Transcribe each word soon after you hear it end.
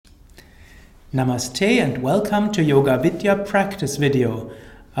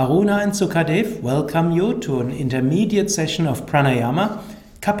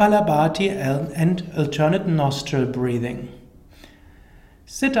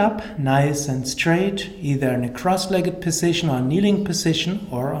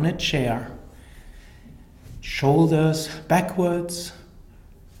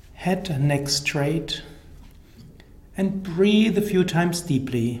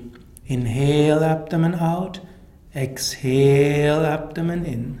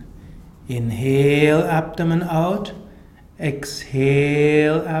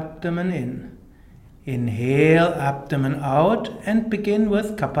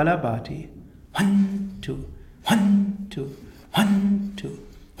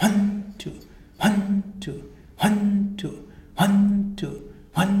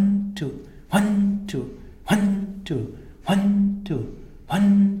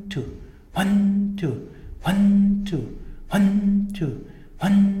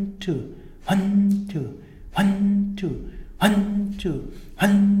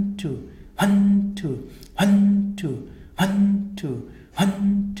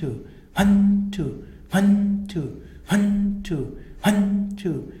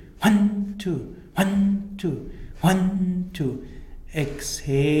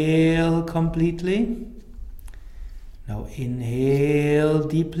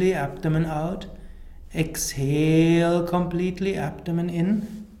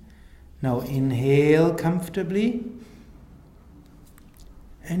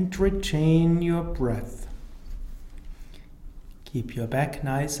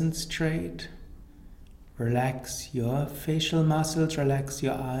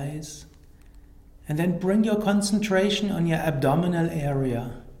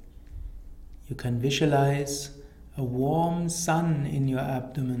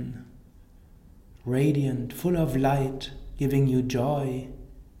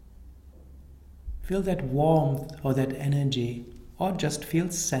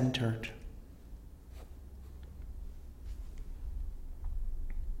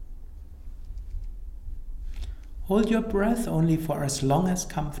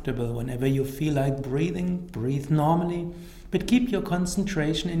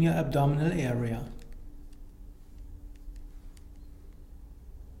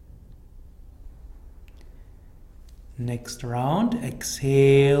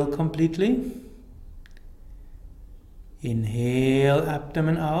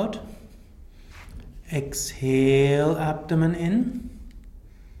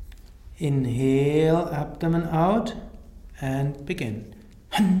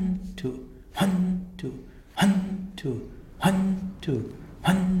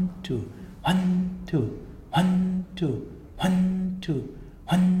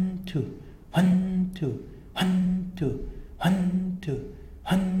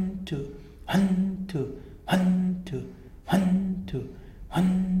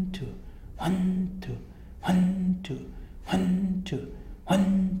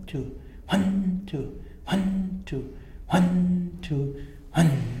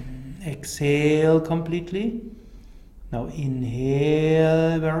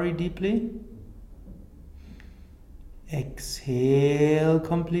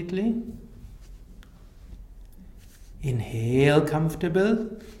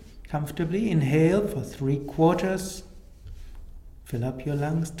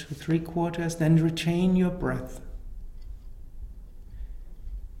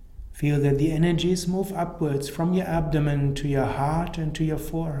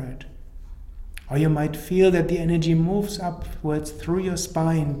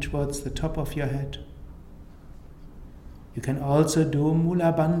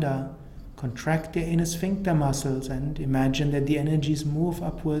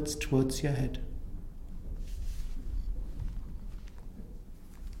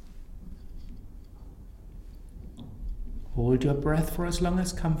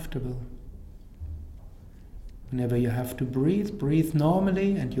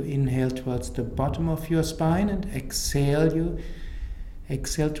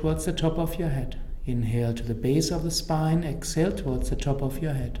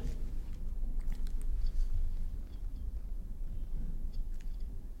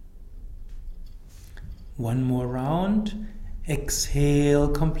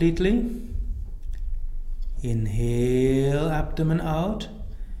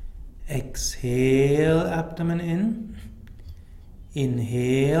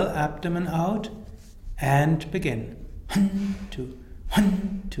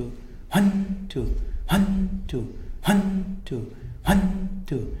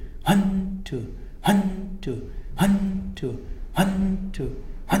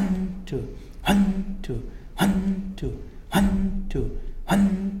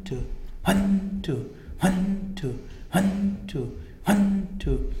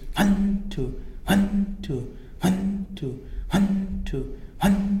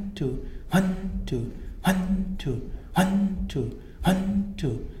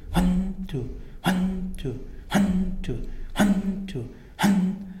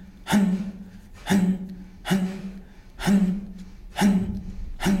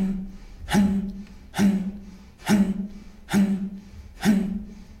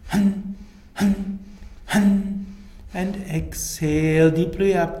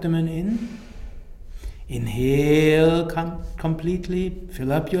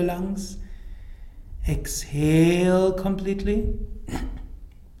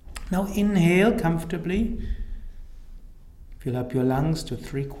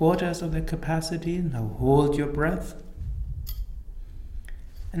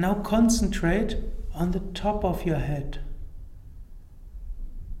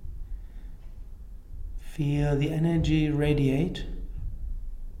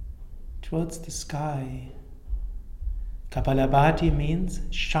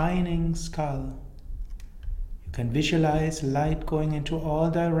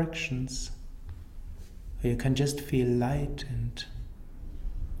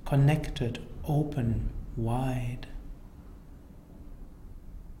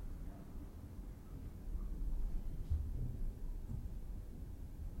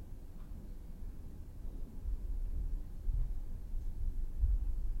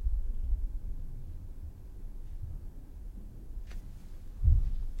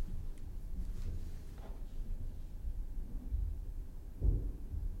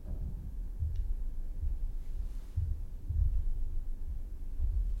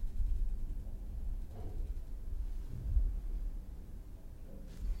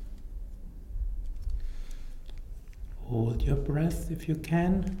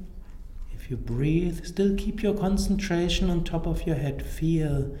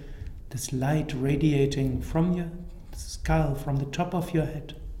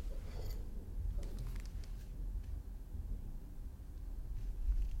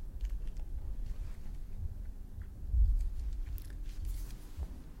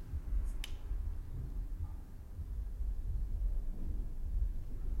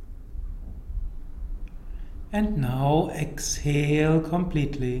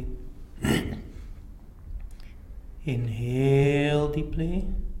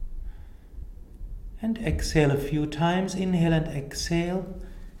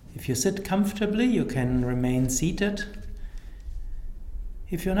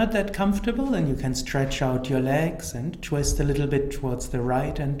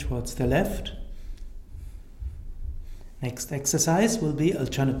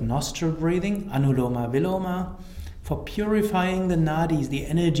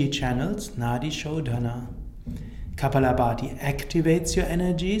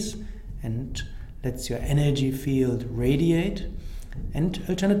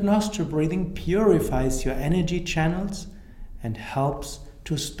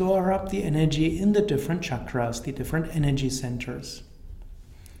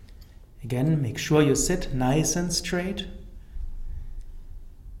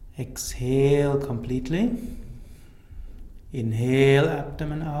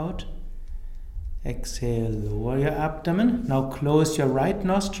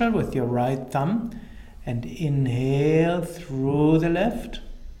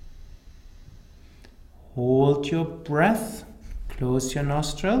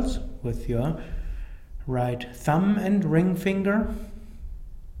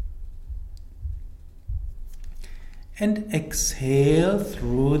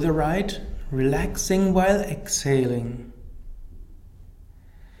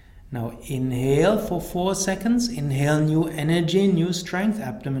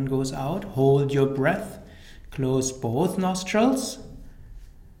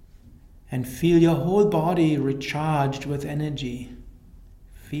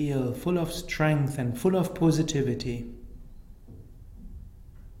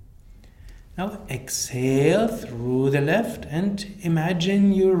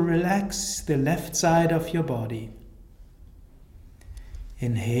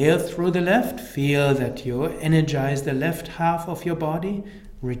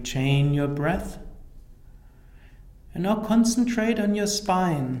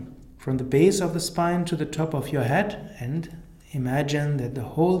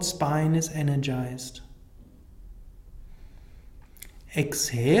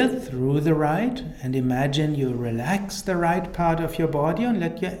Exhale through the right and imagine you relax the right part of your body and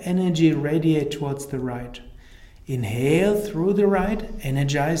let your energy radiate towards the right. Inhale through the right,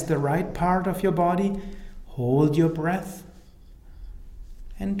 energize the right part of your body, hold your breath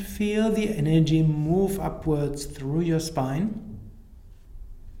and feel the energy move upwards through your spine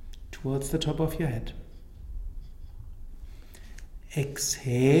towards the top of your head.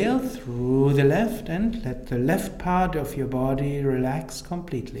 Exhale through the left and let the left part of your body relax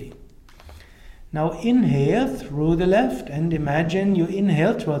completely. Now inhale through the left and imagine you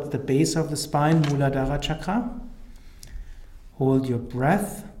inhale towards the base of the spine, Muladhara chakra. Hold your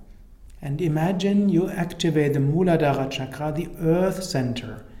breath and imagine you activate the Muladhara chakra, the earth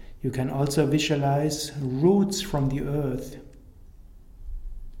center. You can also visualize roots from the earth.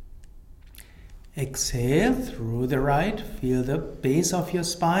 Exhale through the right, feel the base of your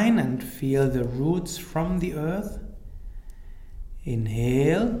spine and feel the roots from the earth.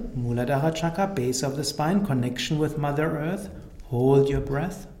 Inhale, Muladhara chakra, base of the spine, connection with Mother Earth. Hold your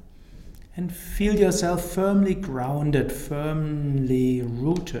breath and feel yourself firmly grounded, firmly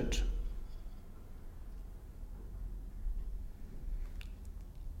rooted.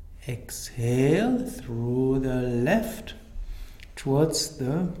 Exhale through the left towards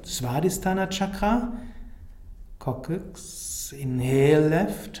the Svadhisthana chakra, coccyx. Inhale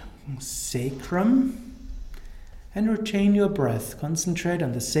left, sacrum, and retain your breath. Concentrate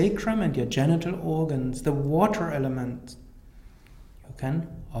on the sacrum and your genital organs, the water element. You can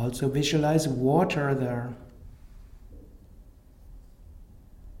also visualize water there.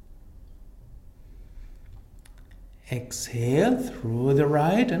 Exhale through the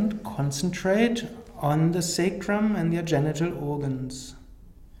right and concentrate on the sacrum and your genital organs.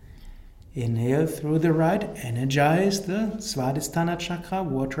 Inhale through the right, energize the Svadhisthana chakra,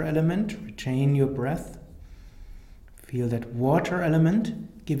 water element, retain your breath. Feel that water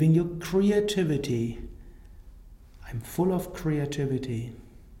element giving you creativity. I'm full of creativity.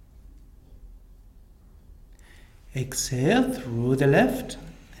 Exhale through the left,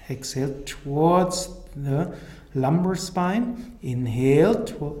 exhale towards the lumbar spine. Inhale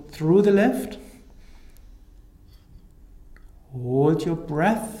through the left. Hold your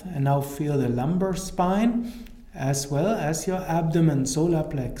breath and now feel the lumbar spine as well as your abdomen, solar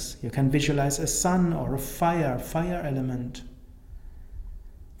plex. You can visualize a sun or a fire element,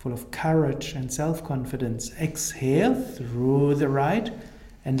 full of courage and self-confidence. Exhale through the right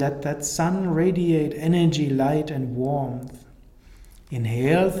and let that sun radiate energy, light and warmth.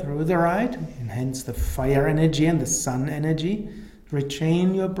 Inhale through the right, enhance the fire energy and the sun energy.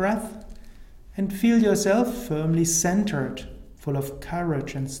 Retain your breath and feel yourself firmly centered, full of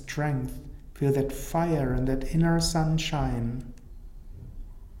courage and strength. Feel that fire and that inner sunshine.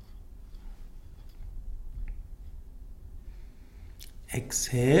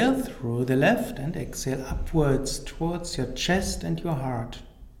 Exhale through the left and exhale upwards towards your chest and your heart.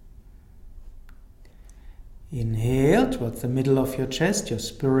 Inhale towards the middle of your chest, your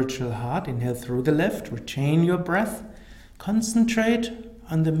spiritual heart. Inhale through the left, retain your breath. Concentrate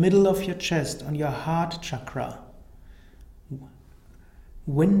on the middle of your chest, on your heart chakra.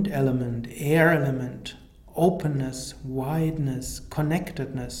 Wind element, air element, openness, wideness,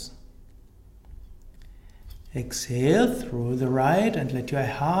 connectedness. Exhale through the right and let your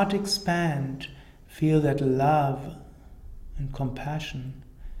heart expand. Feel that love and compassion.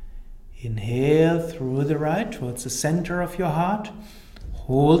 Inhale through the right towards the center of your heart.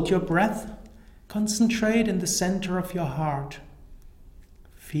 Hold your breath. Concentrate in the center of your heart.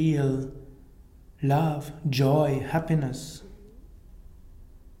 Feel love, joy, happiness.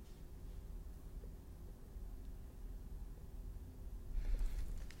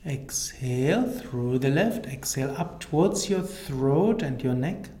 Exhale through the left. Exhale up towards your throat and your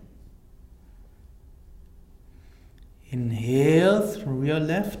neck. Inhale through your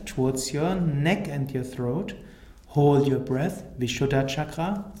left towards your neck and your throat. Hold your breath, Vishuddha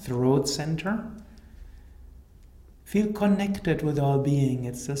chakra, throat center. Feel connected with all being.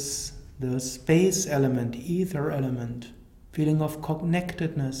 It's the space element, ether element. Feeling of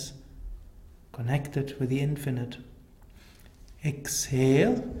connectedness, connected with the infinite.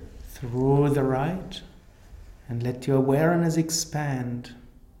 Exhale through the right and let your awareness expand.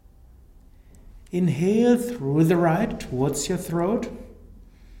 Inhale through the right towards your throat.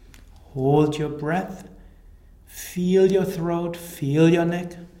 Hold your breath. Feel your throat, feel your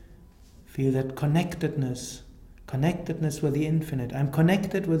neck. Feel that connectedness with the infinite. I'm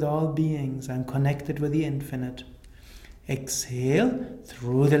connected with all beings. I'm connected with the infinite. Exhale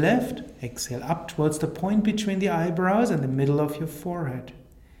through the left. Exhale up towards the point between the eyebrows and the middle of your forehead.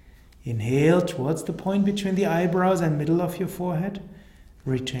 Inhale towards the point between the eyebrows and middle of your forehead.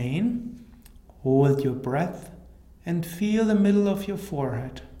 Retain, hold your breath, and feel the middle of your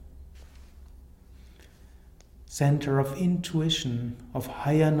forehead. Center of intuition, of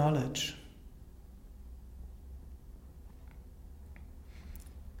higher knowledge.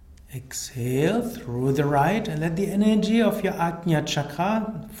 Exhale through the right and let the energy of your Ajna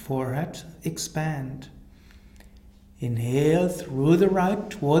chakra, forehead, expand. Inhale through the right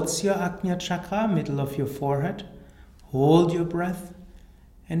towards your Ajna chakra, middle of your forehead. Hold your breath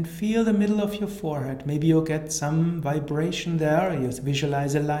and feel the middle of your forehead. Maybe you'll get some vibration there, you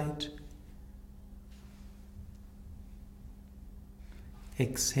visualize a light.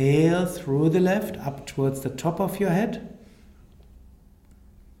 Exhale through the left, up towards the top of your head.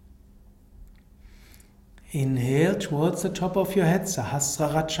 Inhale towards the top of your head,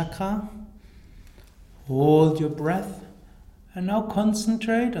 Sahasrara chakra. Hold your breath and now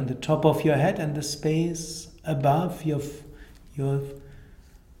concentrate on the top of your head and the space above the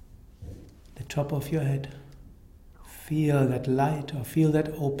top of your head. Feel that light or feel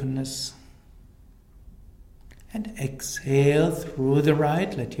that openness. And exhale through the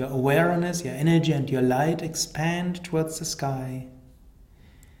right. Let your awareness, your energy and your light expand towards the sky.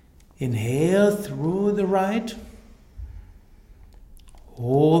 Inhale through the right.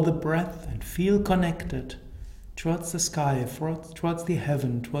 Hold the breath and feel connected towards the sky, towards the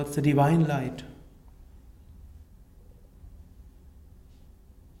heaven, towards the divine light.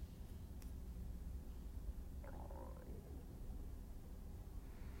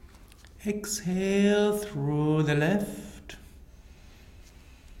 Exhale through the left,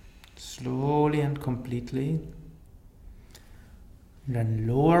 slowly and completely. Then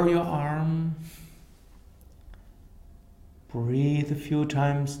lower your arm. Breathe a few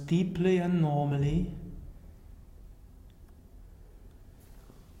times deeply and normally.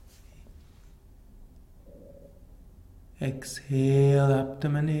 Exhale,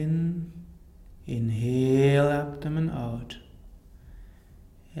 abdomen in. Inhale, abdomen out.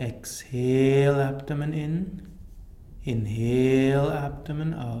 Exhale, abdomen in. Inhale,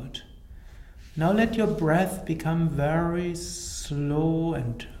 abdomen out. Now let your breath become very slow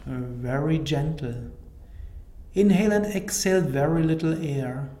and very gentle. Inhale and exhale very little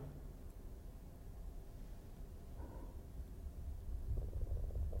air.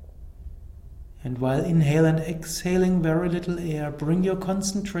 And while inhale and exhaling very little air, bring your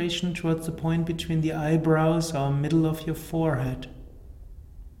concentration towards the point between the eyebrows or middle of your forehead.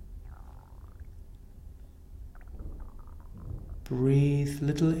 Breathe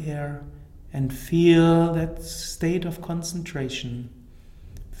little air and feel that state of concentration.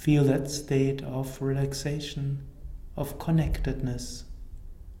 Feel that state of relaxation, of connectedness.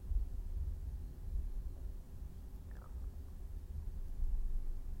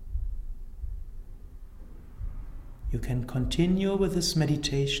 You can continue with this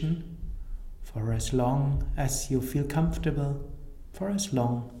meditation for as long as you feel comfortable, for as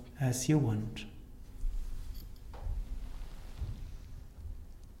long as you want.